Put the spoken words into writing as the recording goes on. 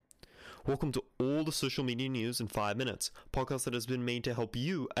Welcome to all the social media news in 5 minutes, a podcast that has been made to help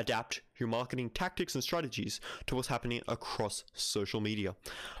you adapt your marketing tactics and strategies to what's happening across social media.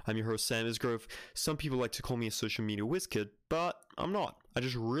 I'm your host, Sam Isgrove. Some people like to call me a social media whiz kid, but I'm not. I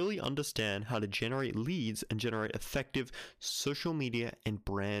just really understand how to generate leads and generate effective social media and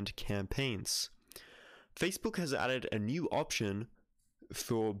brand campaigns. Facebook has added a new option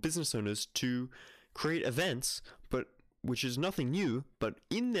for business owners to create events, which is nothing new, but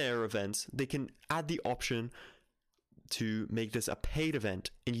in their events, they can add the option to make this a paid event,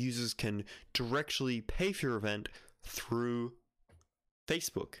 and users can directly pay for your event through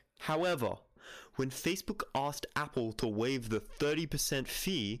Facebook. However, when Facebook asked Apple to waive the 30%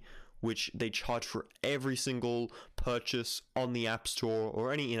 fee, which they charge for every single purchase on the App Store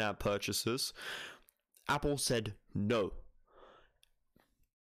or any in-app purchases, Apple said no.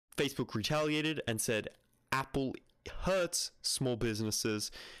 Facebook retaliated and said Apple hurts small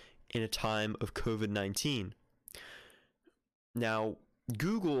businesses in a time of COVID-19. Now,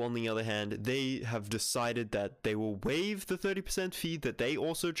 Google, on the other hand, they have decided that they will waive the 30% fee that they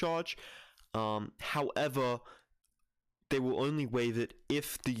also charge. However, they will only waive it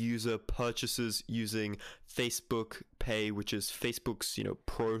if the user purchases using Facebook Pay, which is Facebook's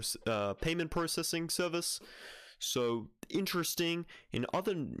payment processing service. So interesting. In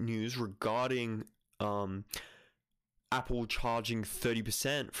other news regarding Apple charging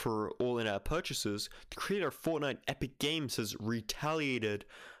 30% for all in-app purchases, the creator of Fortnite, Epic Games, has retaliated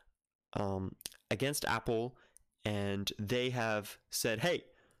against Apple, and they have said, hey,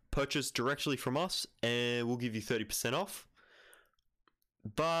 purchase directly from us and we'll give you 30% off.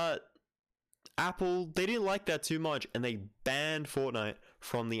 But Apple, they didn't like that too much, and they banned Fortnite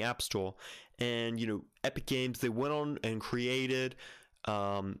from the App Store. And, Epic Games, they went on and created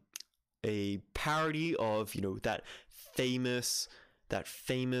a parody of, that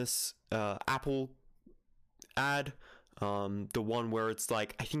famous Apple ad, the one where it's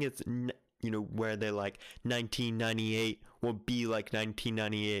like, I think it's, where they're like 1998 will be like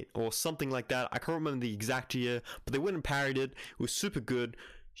 1998 or something like that. I can't remember the exact year, but they went and parodied it. It was super good,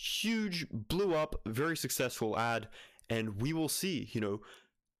 huge, blew up, very successful ad, and we will see,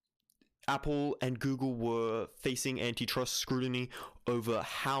 Apple and Google were facing antitrust scrutiny over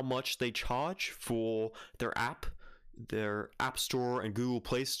how much they charge for their App Store and Google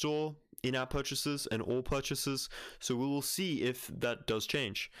Play Store in-app purchases and all purchases. So we will see if that does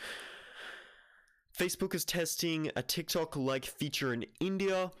change. Facebook is testing a TikTok-like feature in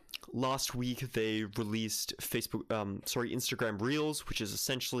India. Last week, they released Instagram Reels, which is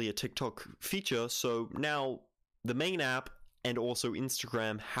essentially a TikTok feature. So now the main app and also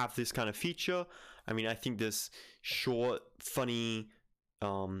Instagram have this kind of feature. I mean, I think this short, funny,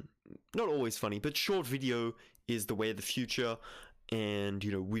 not always funny, but short video is the way of the future. And,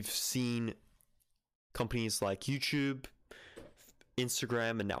 we've seen companies like YouTube,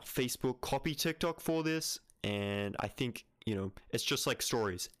 Instagram, and now Facebook copy TikTok for this. And I think, it's just like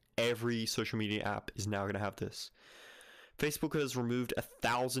stories. Every social media app is now going to have this. Facebook has removed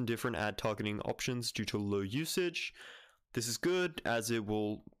 1,000 different ad targeting options due to low usage. This is good, as it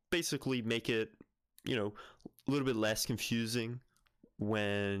will basically make it, a little bit less confusing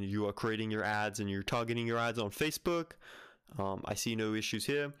when you are creating your ads and you're targeting your ads on Facebook. I see no issues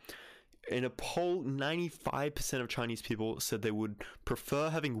here. In a poll, 95% of Chinese people said they would prefer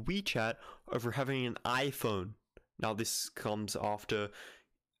having WeChat over having an iPhone. Now, this comes after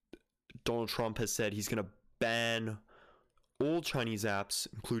Donald Trump has said he's going to ban all Chinese apps,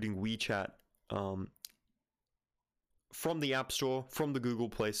 including WeChat, from the App Store, from the Google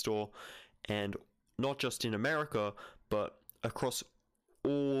Play Store, and not just in America, but across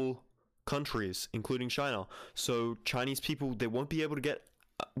all countries, including China. So Chinese people, they won't be able to get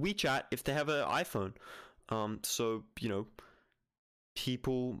WeChat if they have an iPhone. So,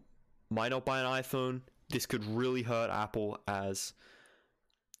 people might not buy an iPhone. This could really hurt Apple as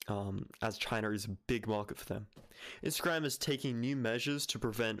China is a big market for them. Instagram is taking new measures to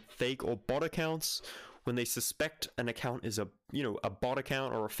prevent fake or bot accounts. When they suspect an account is a bot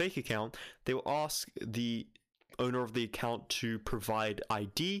account or a fake account, they will ask the owner of the account to provide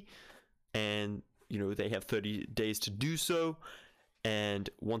ID, and they have 30 days to do so. And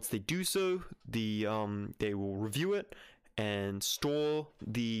once they do so, they will review it and store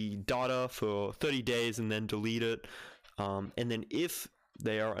the data for 30 days and then delete it. And then if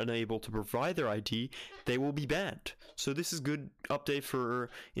they are unable to provide their ID, they will be banned. So this is good update for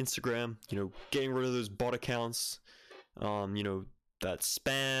Instagram, getting rid of those bot accounts, that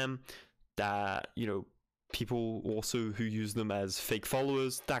spam, that, people also who use them as fake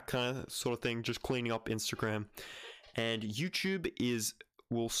followers, that kind of sort of thing, just cleaning up Instagram. And YouTube is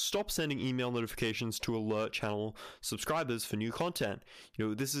will stop sending email notifications to alert channel subscribers for new content.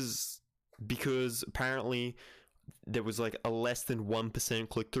 This is because apparently there was like a less than 1%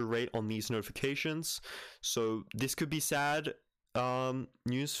 click-through rate on these notifications. So this could be sad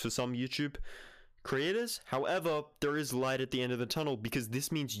news for some YouTube creators. However, there is light at the end of the tunnel, because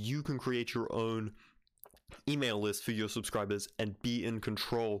this means you can create your own email list for your subscribers and be in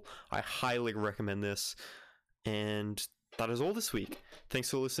control. I highly recommend this. And that is all this week. Thanks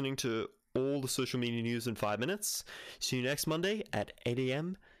for listening to all the social media news in 5 minutes. See you next Monday at 8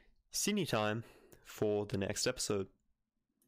 a.m. Sydney time for the next episode.